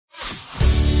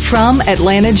From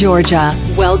Atlanta, Georgia,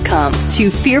 welcome to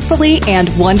Fearfully and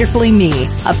Wonderfully Me,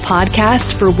 a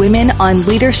podcast for women on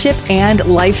leadership and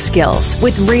life skills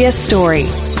with Rhea Story.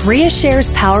 Rhea shares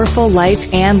powerful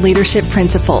life and leadership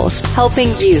principles, helping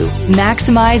you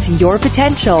maximize your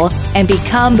potential and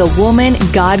become the woman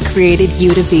God created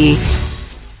you to be.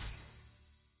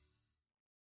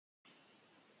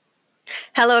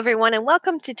 Hello, everyone, and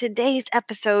welcome to today's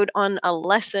episode on a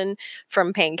lesson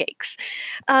from pancakes.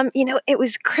 It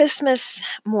was Christmas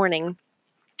morning,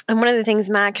 and one of the things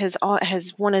Mac has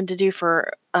wanted to do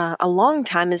for a long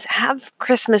time is have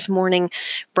Christmas morning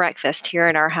breakfast here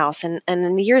at our house. And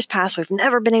in the years past, we've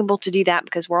never been able to do that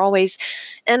because we're always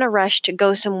in a rush to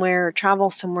go somewhere or travel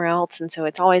somewhere else, and so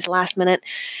it's always last minute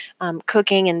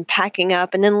cooking and packing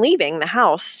up and then leaving the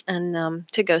house and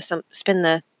to go spend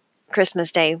the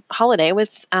Christmas Day holiday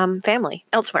with family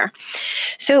elsewhere.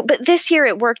 But this year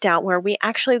it worked out where we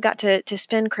actually got to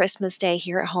spend Christmas Day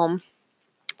here at home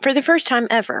for the first time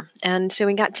ever. And so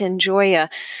we got to enjoy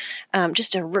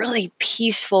just a really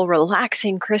peaceful,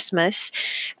 relaxing Christmas.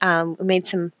 We made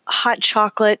some hot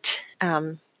chocolate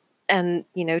and,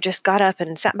 just got up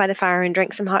and sat by the fire and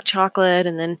drank some hot chocolate.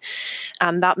 And then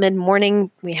about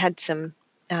mid-morning, we had some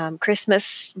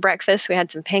Christmas breakfast. We had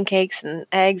some pancakes and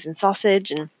eggs and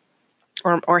sausage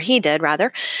or he did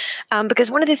rather, because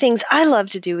one of the things I love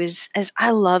to do is I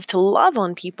love to love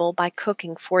on people by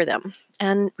cooking for them.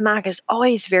 And Mac is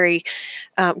always very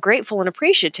grateful and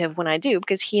appreciative when I do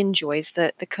because he enjoys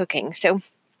the cooking. So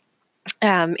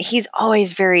he's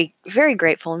always very, very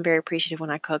grateful and very appreciative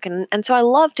when I cook. And so I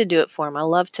love to do it for him. I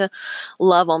love to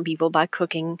love on people by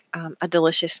cooking a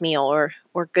delicious meal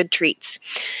or good treats.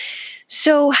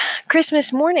 So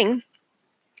Christmas morning,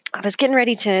 I was getting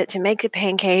ready to make the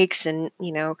pancakes, and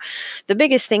the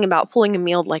biggest thing about pulling a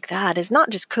meal like that is not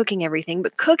just cooking everything,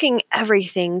 but cooking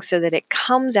everything so that it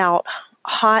comes out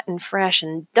hot and fresh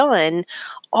and done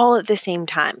all at the same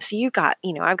time. So you've got,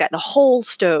 I've got the whole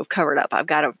stove covered up. I've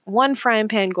got one frying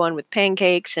pan going with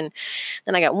pancakes, and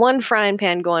then I got one frying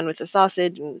pan going with the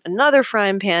sausage, and another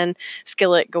frying pan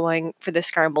skillet going for the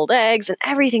scrambled eggs, and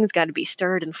everything's got to be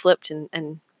stirred and flipped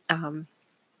and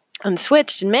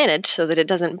switched and managed so that it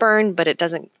doesn't burn, but it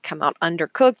doesn't come out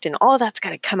undercooked, and all that's got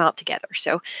to come out together.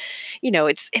 So,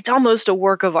 it's almost a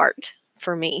work of art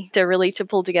for me to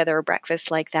pull together a breakfast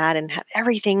like that and have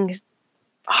everything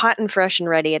hot and fresh and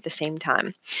ready at the same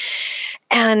time.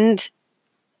 And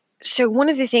so one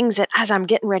of the things that as I'm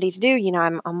getting ready to do,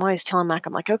 I'm always telling Mac,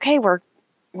 I'm like, okay, we're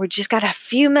just got a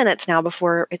few minutes now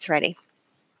before it's ready.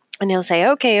 And he'll say,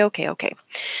 okay.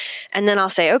 And then I'll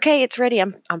say, okay, it's ready.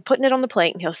 I'm putting it on the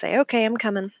plate. And he'll say, okay, I'm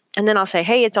coming. And then I'll say,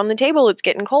 hey, it's on the table. It's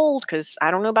getting cold, because I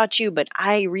don't know about you, but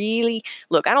I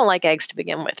don't like eggs to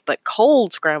begin with, but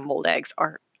cold scrambled eggs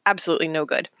are absolutely no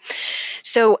good.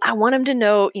 So I want him to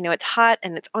know, it's hot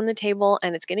and it's on the table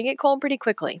and it's going to get cold pretty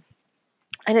quickly.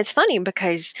 And it's funny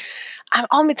because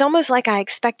it's almost like I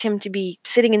expect him to be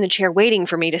sitting in the chair waiting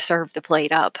for me to serve the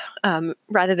plate up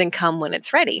rather than come when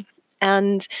it's ready.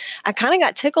 And I kind of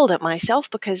got tickled at myself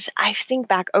because I think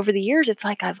back over the years, it's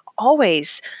like I've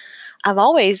always,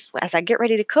 as I get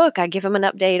ready to cook, I give him an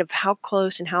update of how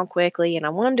close and how quickly, and I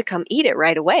want him to come eat it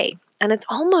right away. And it's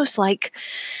almost like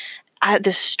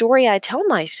the story I tell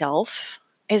myself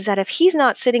is that if he's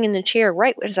not sitting in the chair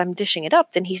right as I'm dishing it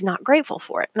up, then he's not grateful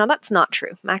for it. Now, that's not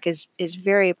true. Mac is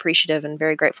very appreciative and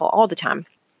very grateful all the time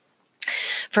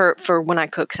for when I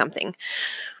cook something.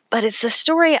 But it's the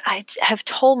story I have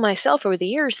told myself over the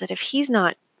years that if he's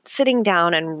not sitting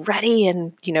down and ready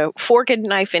and, fork and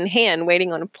knife in hand,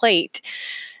 waiting on a plate,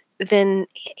 then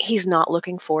he's not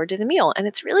looking forward to the meal. And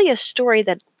it's really a story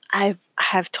that I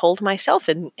have told myself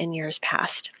in years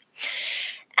past.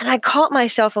 And I caught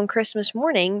myself on Christmas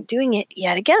morning doing it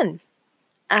yet again.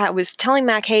 I was telling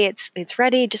Mac, hey, it's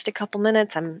ready, just a couple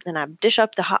minutes. Then I dish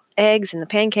up the hot eggs and the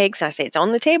pancakes. And I say, it's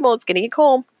on the table. It's going to get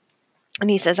cold. And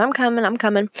he says, I'm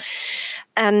coming.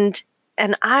 And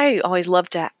I always love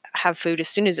to have food as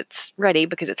soon as it's ready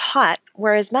because it's hot,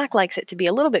 whereas Mac likes it to be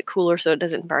a little bit cooler so it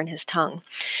doesn't burn his tongue.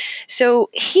 So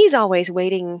he's always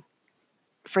waiting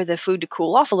for the food to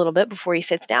cool off a little bit before he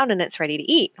sits down and it's ready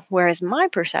to eat. Whereas my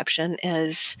perception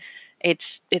is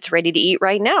it's ready to eat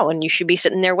right now and you should be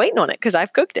sitting there waiting on it because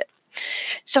I've cooked it.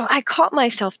 So I caught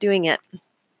myself doing it.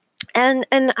 And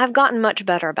I've gotten much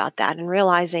better about that and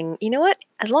realizing, you know what,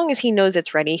 as long as he knows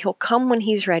it's ready, he'll come when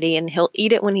he's ready and he'll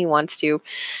eat it when he wants to.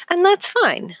 And that's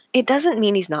fine. It doesn't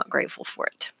mean he's not grateful for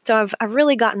it. So I've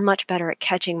really gotten much better at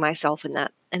catching myself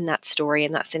in that story,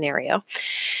 in that scenario.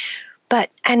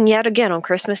 And yet again, on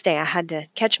Christmas Day, I had to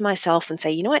catch myself and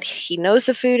say, you know what, he knows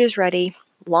the food is ready,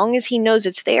 long as he knows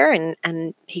it's there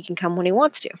and he can come when he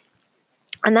wants to.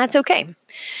 And that's okay.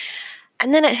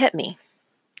 And then it hit me.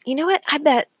 You know what? I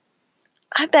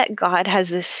bet God has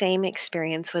the same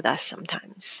experience with us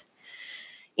sometimes.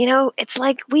 It's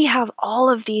like we have all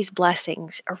of these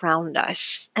blessings around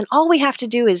us, and all we have to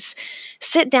do is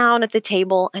sit down at the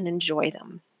table and enjoy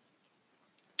them.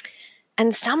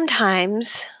 And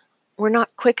sometimes we're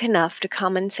not quick enough to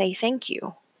come and say thank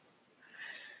you.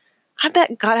 I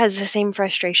bet God has the same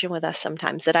frustration with us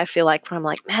sometimes, that I feel like when I'm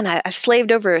like, man, I've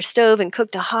slaved over a stove and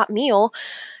cooked a hot meal.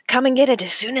 Come and get it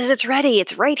as soon as it's ready.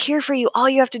 It's right here for you. All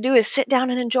you have to do is sit down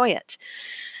and enjoy it.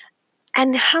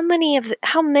 And how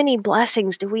many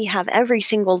blessings do we have every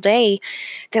single day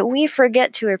that we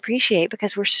forget to appreciate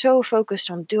because we're so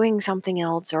focused on doing something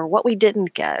else or what we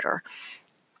didn't get, or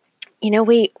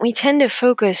we tend to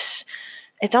focus.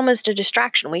 It's almost a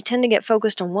distraction. We tend to get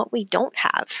focused on what we don't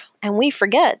have, and we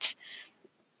forget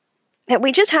that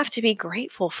we just have to be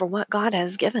grateful for what God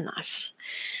has given us.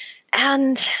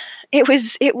 And it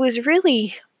was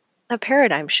really a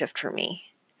paradigm shift for me,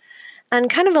 and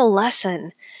kind of a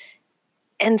lesson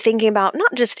in thinking about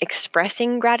not just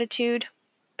expressing gratitude,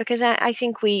 because I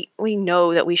think we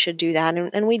know that we should do that,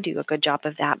 and we do a good job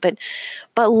of that, but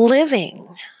living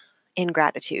in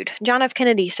gratitude. John F.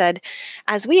 Kennedy said,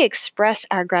 as we express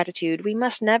our gratitude, we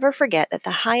must never forget that the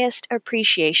highest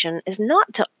appreciation is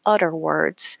not to utter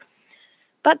words,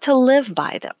 but to live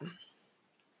by them.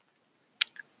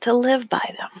 To live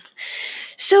by them.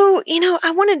 So,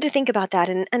 I wanted to think about that.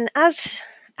 And as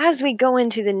we go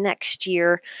into the next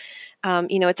year,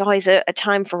 it's always a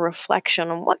time for reflection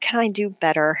on what can I do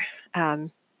better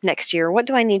next year? What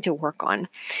do I need to work on?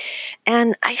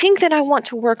 And I think that I want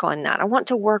to work on that. I want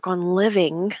to work on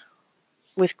living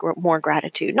with more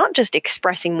gratitude, not just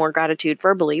expressing more gratitude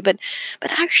verbally, but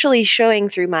actually showing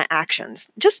through my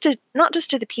actions, not just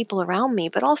to the people around me,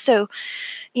 but also,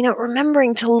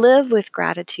 remembering to live with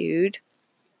gratitude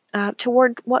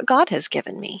toward what God has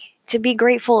given me, to be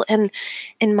grateful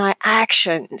in my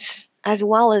actions as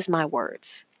well as my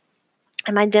words.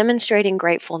 Am I demonstrating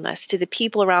gratefulness to the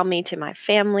people around me, to my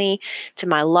family, to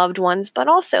my loved ones, but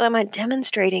also am I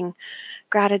demonstrating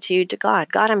gratitude to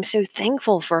God? God, I'm so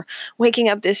thankful for waking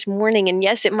up this morning, and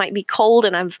yes, it might be cold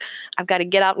and I've got to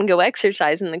get out and go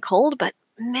exercise in the cold, but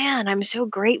man, I'm so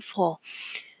grateful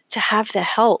to have the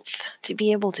health to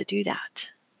be able to do that.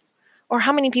 Or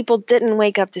how many people didn't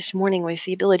wake up this morning with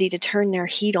the ability to turn their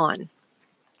heat on?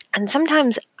 And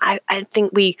sometimes I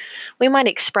think we might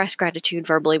express gratitude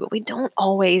verbally, but we don't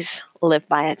always live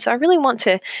by it. So I really want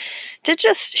to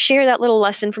just share that little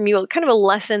lesson from you, kind of a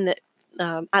lesson that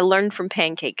I learned from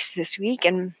pancakes this week,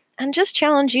 and just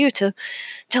challenge you to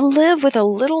live with a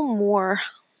little more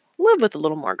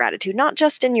gratitude, not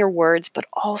just in your words, but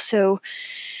also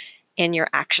in your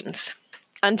actions.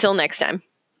 Until next time.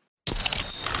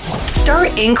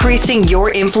 Start increasing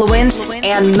your influence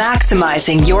and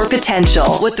maximizing your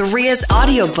potential with Ria's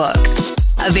audiobooks.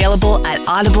 Available at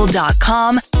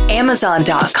audible.com,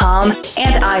 amazon.com,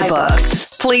 and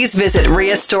iBooks. Please visit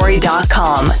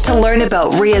riastory.com to learn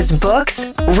about Ria's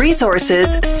books,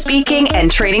 resources, speaking, and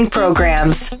training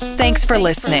programs. Thanks for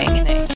listening.